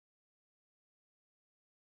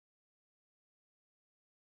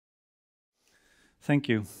Thank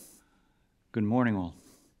you. Good morning, all.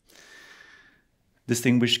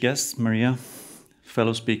 Distinguished guests, Maria,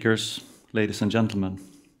 fellow speakers, ladies and gentlemen.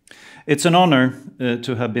 It's an honor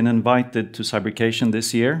to have been invited to Cybercation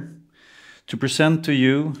this year to present to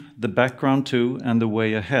you the background to and the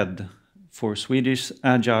way ahead for Swedish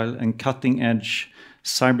agile and cutting-edge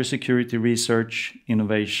cybersecurity research,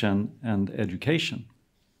 innovation, and education.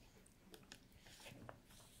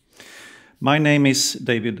 My name is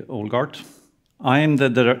David Olgart. I am the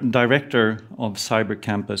director of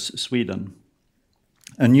Cybercampus Sweden,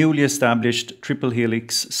 a newly established triple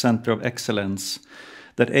helix center of excellence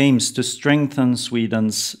that aims to strengthen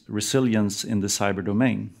Sweden's resilience in the cyber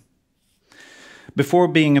domain. Before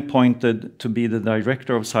being appointed to be the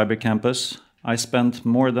director of Cybercampus, I spent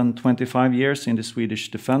more than 25 years in the Swedish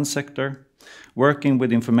defense sector, working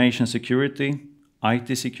with information security,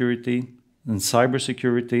 IT security, and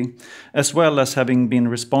cybersecurity, as well as having been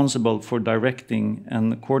responsible for directing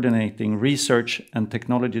and coordinating research and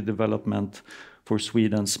technology development for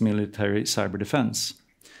Sweden's military cyber defense.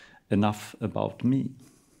 Enough about me.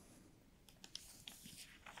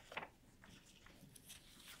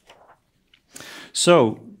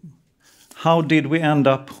 So, how did we end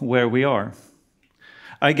up where we are?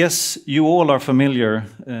 I guess you all are familiar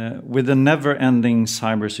with the never-ending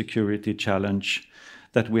cybersecurity challenge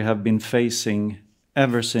that we have been facing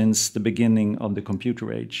ever since the beginning of the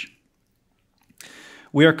computer age.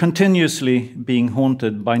 We are continuously being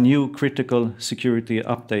haunted by new critical security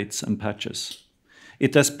updates and patches.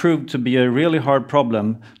 It has proved to be a really hard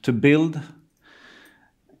problem to build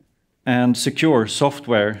and secure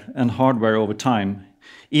software and hardware over time,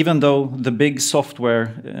 even though the big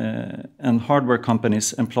software and hardware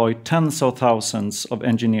companies employ tens of thousands of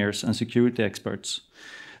engineers and security experts.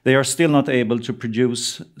 They are still not able to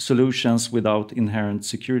produce solutions without inherent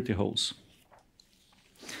security holes.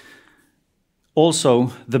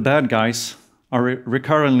 Also, the bad guys are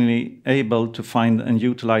recurrently able to find and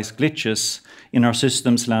utilize glitches in our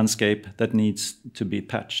systems landscape that needs to be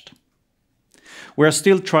patched. We are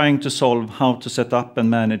still trying to solve how to set up and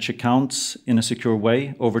manage accounts in a secure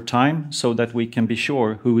way over time so that we can be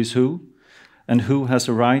sure who is who and who has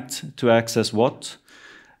a right to access what,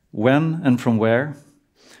 when and from where,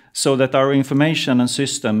 so that our information and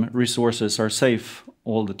system resources are safe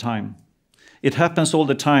all the time. It happens all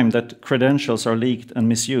the time that credentials are leaked and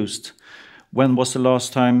misused. When was the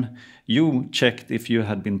last time you checked if you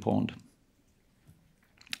had been pawned?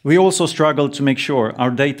 We also struggle to make sure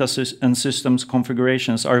our data and systems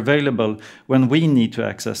configurations are available when we need to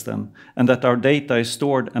access them, and that our data is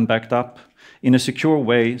stored and backed up in a secure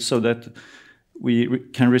way so that we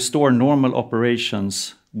can restore normal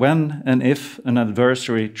operations when and if an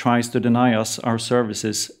adversary tries to deny us our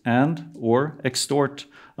services and/or extort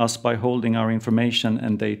us by holding our information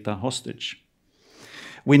and data hostage.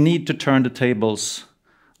 We need to turn the tables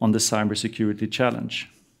on the cybersecurity challenge.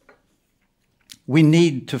 We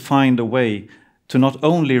need to find a way to not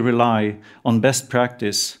only rely on best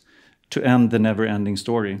practice to end the never-ending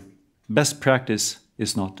story. Best practice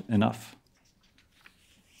is not enough.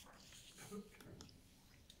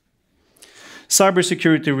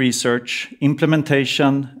 Cybersecurity research,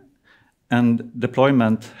 implementation, and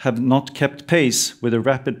deployment have not kept pace with the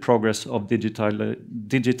rapid progress of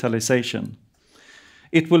digitalization.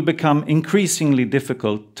 It will become increasingly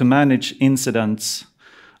difficult to manage incidents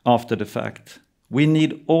after the fact. We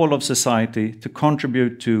need all of society to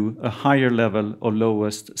contribute to a higher level of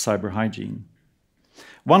lowest cyber hygiene.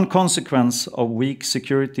 One consequence of weak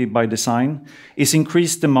security by design is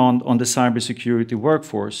increased demand on the cybersecurity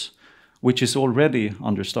workforce, which is already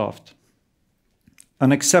understaffed.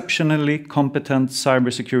 An exceptionally competent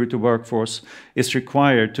cybersecurity workforce is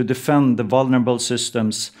required to defend the vulnerable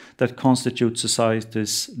systems that constitute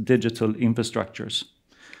society's digital infrastructures.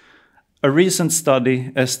 A recent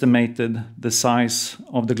study estimated the size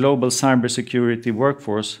of the global cybersecurity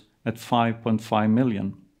workforce at 5.5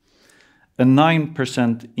 million, a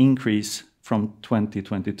 9% increase from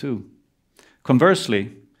 2022.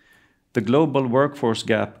 Conversely, the global workforce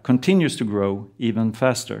gap continues to grow even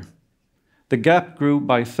faster. The gap grew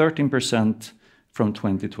by 13% from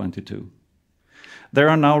 2022. There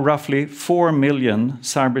are now roughly 4 million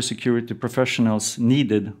cybersecurity professionals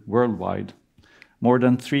needed worldwide, more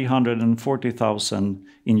than 340,000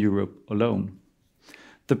 in Europe alone.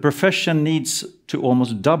 The profession needs to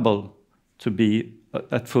almost double to be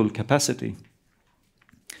at full capacity.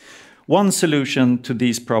 One solution to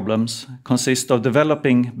these problems consists of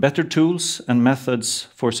developing better tools and methods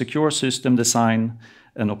for secure system design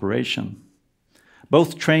and operation.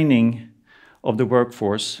 Both training of the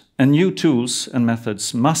workforce and new tools and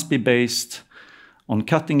methods must be based on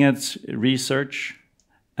cutting-edge research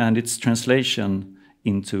and its translation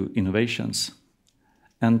into innovations.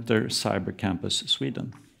 Enter Cybercampus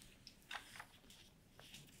Sweden.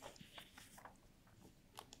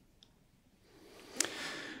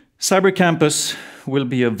 Cybercampus will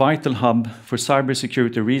be a vital hub for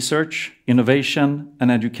cybersecurity research, innovation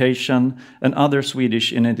and education, and other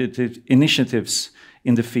Swedish initiatives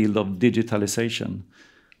in the field of digitalization.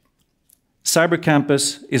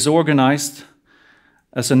 Cybercampus is organized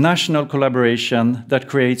as a national collaboration that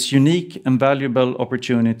creates unique and valuable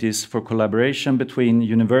opportunities for collaboration between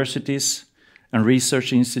universities and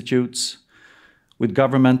research institutes, with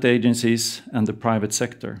government agencies and the private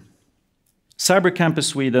sector. Cybercampus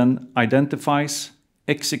Sweden identifies,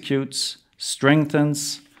 executes,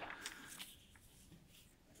 strengthens,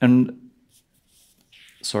 and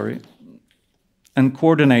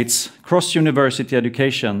coordinates cross-university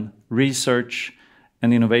education, research,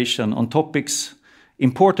 and innovation on topics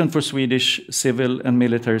important for Swedish civil and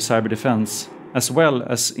military cyber defense, as well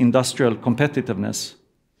as industrial competitiveness.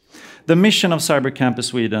 The mission of Cybercampus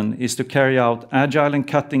Sweden is to carry out agile and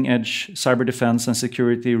cutting-edge cyber defense and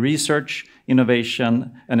security research,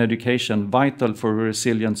 innovation, and education vital for a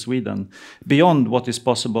resilient Sweden, beyond what is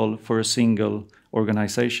possible for a single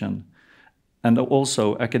organization, and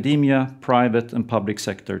also academia, private, and public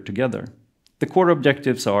sector together. The core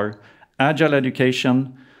objectives are agile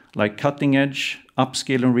education, like cutting-edge,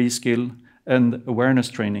 upskill and reskill, and awareness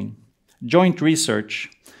training. Joint research,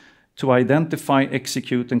 to identify,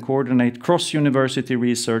 execute, and coordinate cross-university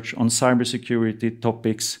research on cybersecurity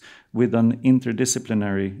topics with an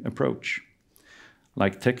interdisciplinary approach,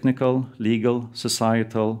 like technical, legal,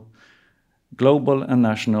 societal, global, and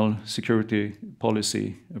national security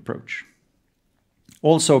policy approach.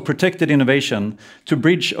 Also, protected innovation, to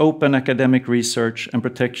bridge open academic research and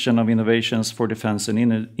protection of innovations for defense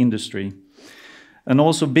and industry. And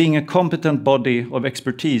also being a competent body of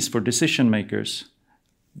expertise for decision makers,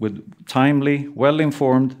 with timely,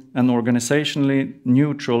 well-informed, and organizationally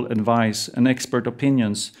neutral advice and expert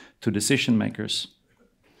opinions to decision makers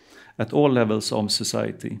at all levels of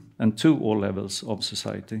society and to all levels of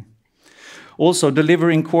society. Also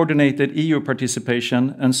delivering coordinated EU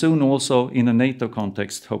participation, and soon also in a NATO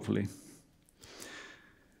context, hopefully.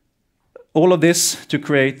 All of this to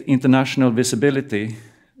create international visibility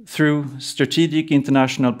through strategic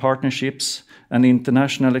international partnerships and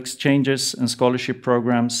international exchanges and scholarship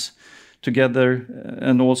programs together,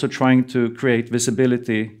 and also trying to create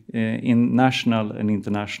visibility in national and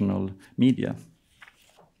international media.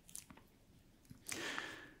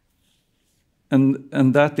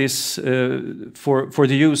 And that is for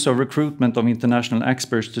the use of recruitment of international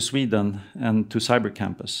experts to Sweden and to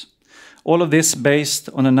Cybercampus. All of this based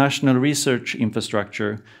on a national research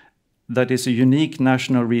infrastructure that is a unique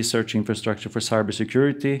national research infrastructure for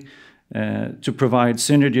cybersecurity to provide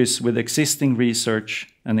synergies with existing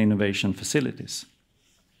research and innovation facilities.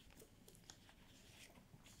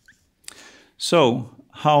 So,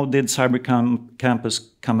 how did Cybercampus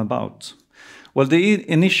come about? Well, the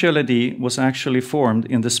initial idea was actually formed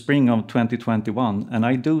in the spring of 2021, and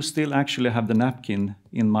I do still actually have the napkin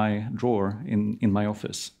in my drawer in my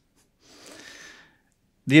office.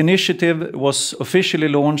 The initiative was officially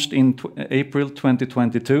launched in April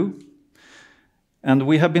 2022, and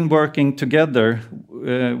we have been working together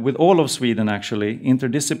with all of Sweden, actually,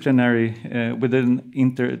 with an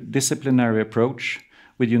interdisciplinary approach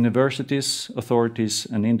with universities, authorities,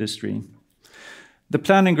 and industry. The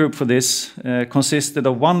planning group for this consisted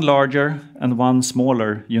of one larger and one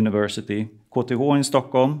smaller university, KTH in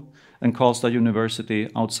Stockholm and Karlstad University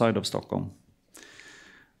outside of Stockholm.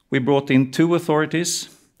 We brought in two authorities,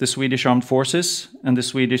 the Swedish Armed Forces and the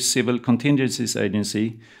Swedish Civil Contingencies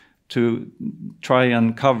Agency, to try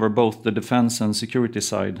and cover both the defense and security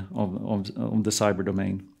side of the cyber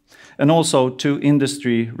domain. And also two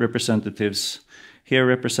industry representatives, here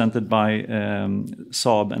represented by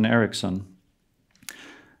Saab and Ericsson.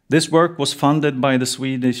 This work was funded by the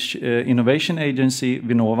Swedish innovation agency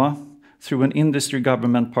Vinnova through an industry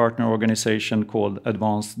government partner organization called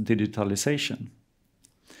Advanced Digitalization.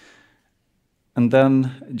 And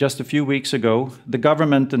then, just a few weeks ago, the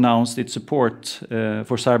government announced its support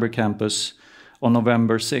for Cybercampus on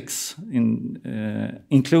November 6th,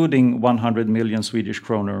 including 100 million Swedish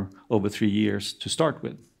kronor over 3 years to start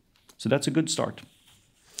with. So that's a good start.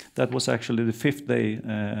 That was actually the 5th day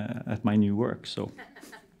at my new work. So.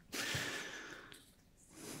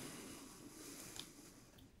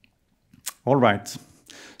 All right.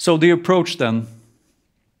 So the approach then.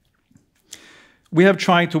 We have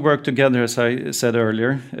tried to work together, as I said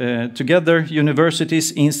earlier, together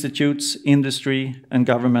universities, institutes, industry and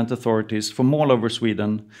government authorities from all over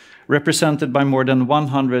Sweden, represented by more than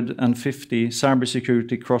 150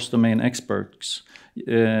 cybersecurity cross-domain experts,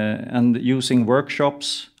 and using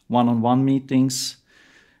workshops, one-on-one meetings,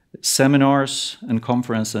 seminars and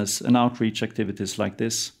conferences and outreach activities like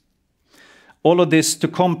this. All of this to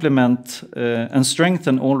complement and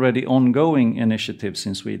strengthen already ongoing initiatives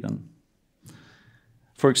in Sweden.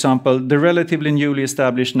 For example, the relatively newly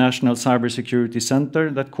established National Cybersecurity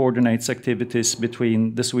Center that coordinates activities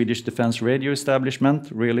between the Swedish Defense Radio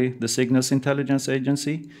Establishment, really the Signals Intelligence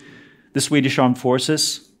Agency, the Swedish Armed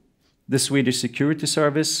Forces, the Swedish Security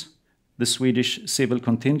Service, the Swedish Civil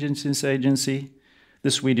Contingencies Agency,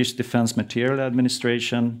 the Swedish Defense Material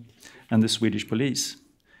Administration, and the Swedish Police,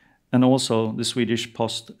 and also the Swedish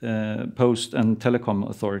Post and Telecom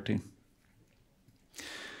Authority.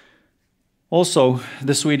 Also,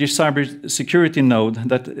 the Swedish cybersecurity node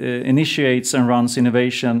that initiates and runs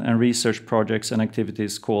innovation and research projects and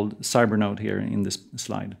activities called CyberNode here in this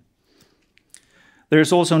slide. There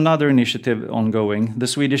is also another initiative ongoing, the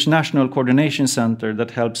Swedish National Coordination Center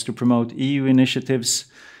that helps to promote EU initiatives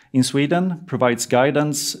in Sweden, provides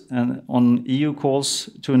guidance on EU calls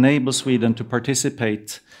to enable Sweden to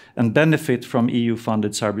participate and benefit from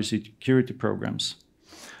EU-funded cybersecurity programs.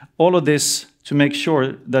 All of this to make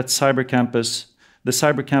sure that the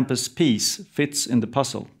Cybercampus piece fits in the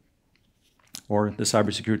puzzle, or the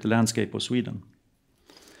cybersecurity landscape of Sweden.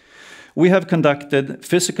 We have conducted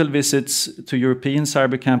physical visits to European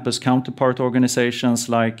Cybercampus counterpart organizations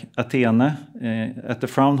like Athene at the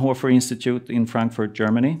Fraunhofer Institute in Frankfurt,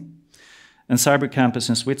 Germany, and Cybercampus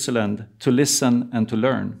in Switzerland to listen and to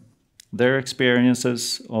learn their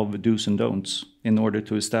experiences of do's and don'ts in order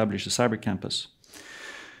to establish a Cybercampus.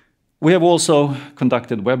 We have also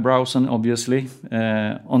conducted web browsing, obviously,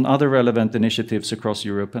 on other relevant initiatives across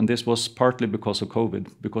Europe, and this was partly because of COVID,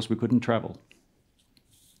 because we couldn't travel.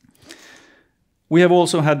 We have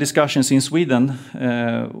also had discussions in Sweden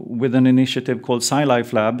with an initiative called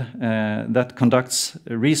SciLife Lab that conducts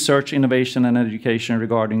research, innovation and education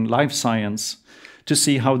regarding life science to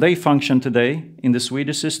see how they function today in the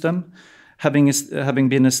Swedish system, having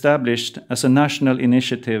been established as a national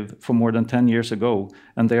initiative for more than 10 years ago,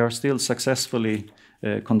 and they are still successfully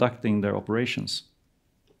conducting their operations.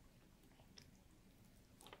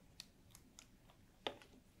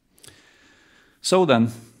 So then,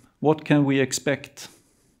 what can we expect?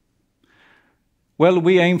 Well,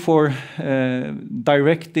 we aim for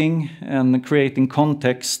directing and creating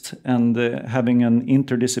context and having an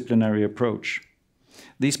interdisciplinary approach.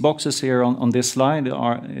 These boxes here on this slide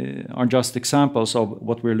are just examples of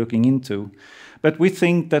what we're looking into. But we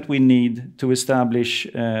think that we need to establish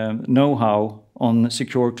know-how on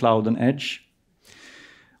secure cloud and edge.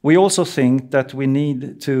 We also think that we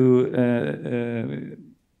need to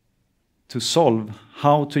solve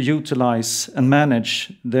how to utilize and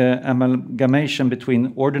manage the amalgamation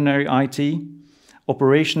between ordinary IT,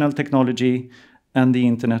 operational technology, and the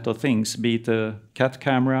Internet of Things, be it a cat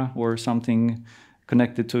camera or something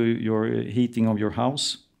connected to your heating of your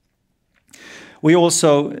house. We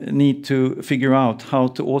also need to figure out how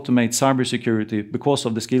to automate cybersecurity because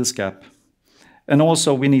of the skills gap. And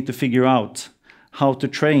also we need to figure out how to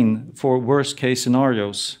train for worst case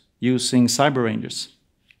scenarios using cyber rangers.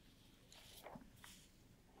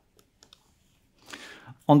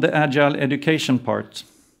 On the agile education part,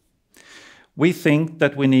 we think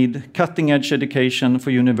that we need cutting-edge education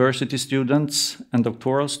for university students and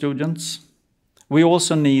doctoral students. We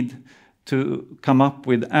also need to come up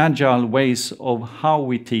with agile ways of how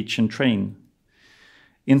we teach and train,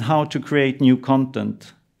 in how to create new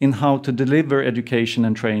content, in how to deliver education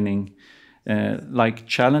and training, like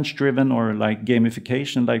challenge-driven or like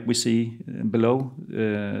gamification, like we see below,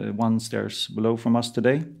 one stairs below from us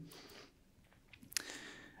today.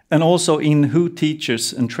 And also in who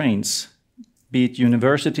teaches and trains, be it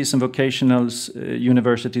universities and vocational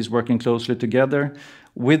universities working closely together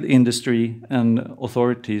with industry and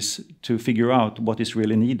authorities to figure out what is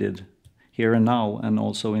really needed here and now and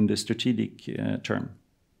also in the strategic term.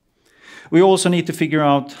 We also need to figure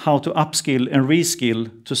out how to upskill and reskill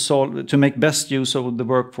to make best use of the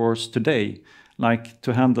workforce today, like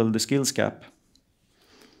to handle the skills gap.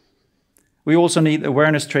 We also need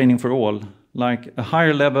awareness training for all, like a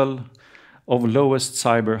higher level of lowest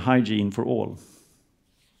cyber hygiene for all.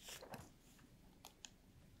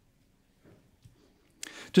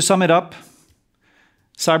 To sum it up,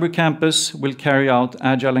 Cybercampus will carry out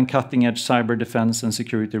agile and cutting-edge cyber defense and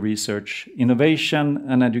security research, innovation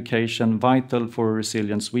and education vital for a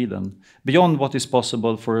resilient Sweden, beyond what is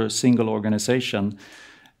possible for a single organization.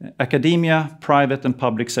 Academia, private and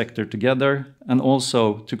public sector together, and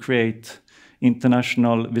also to create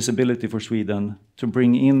international visibility for Sweden, to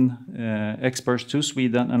bring in experts to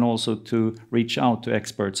Sweden and also to reach out to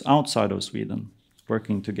experts outside of Sweden,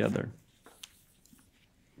 working together.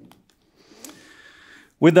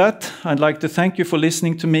 With that, I'd like to thank you for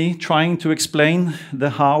listening to me, trying to explain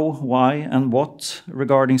the how, why, and what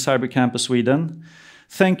regarding Cybercampus Sweden.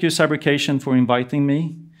 Thank you, Cybercation, for inviting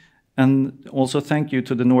me. And also thank you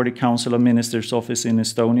to the Nordic Council of Ministers office in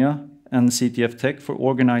Estonia and CTF Tech for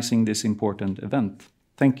organizing this important event.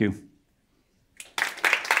 Thank you.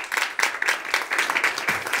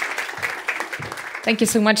 Thank you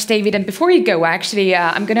so much, David. And before you go, actually,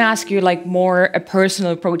 I'm going to ask you like more a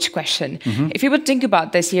personal approach question. If you would think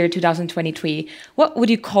about this year, 2023, what would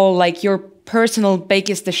you call like your personal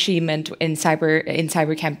biggest achievement in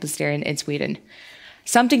Cybercampus there in Sweden?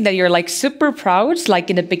 Something that you're like super proud,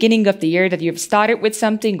 like in the beginning of the year that you've started with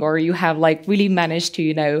something, or you have like really managed to,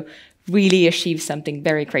 you know, really achieve something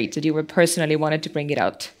very great that you were personally wanted to bring it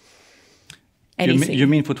out. You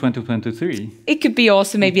mean for 2023? It could be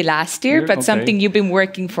also maybe last year, but okay. Something you've been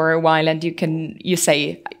working for a while, and you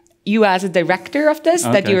say, you as a director of this,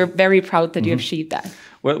 that you're very proud that you achieved that.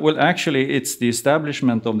 Well, actually, it's the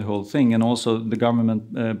establishment of the whole thing, and also the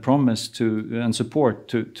government promise to and support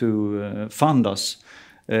to fund us.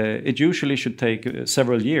 It usually should take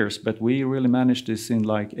several years, but we really managed this in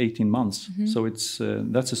like 18 months. So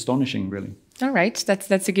that's astonishing, really. All right,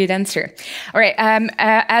 that's a good answer. All right,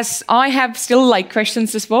 as I have still like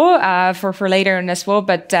questions as well for later on as well,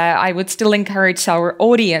 but I would still encourage our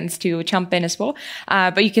audience to jump in as well.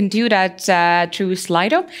 But you can do that through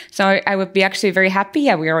Slido. So I would be actually very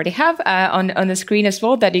happy. We already have on the screen as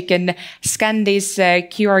well that you can scan this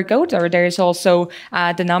QR code, or there is also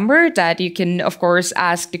the number that you can, of course,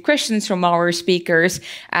 ask the questions from our speakers,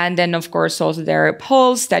 and then of course also there are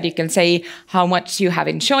polls that you can say how much you have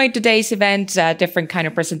enjoyed today's event. Different kind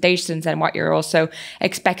of presentations and what you're also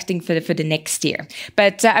expecting for the next year.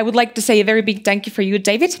 But I would like to say a very big thank you for you,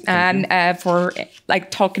 David, and for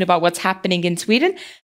like talking about what's happening in Sweden.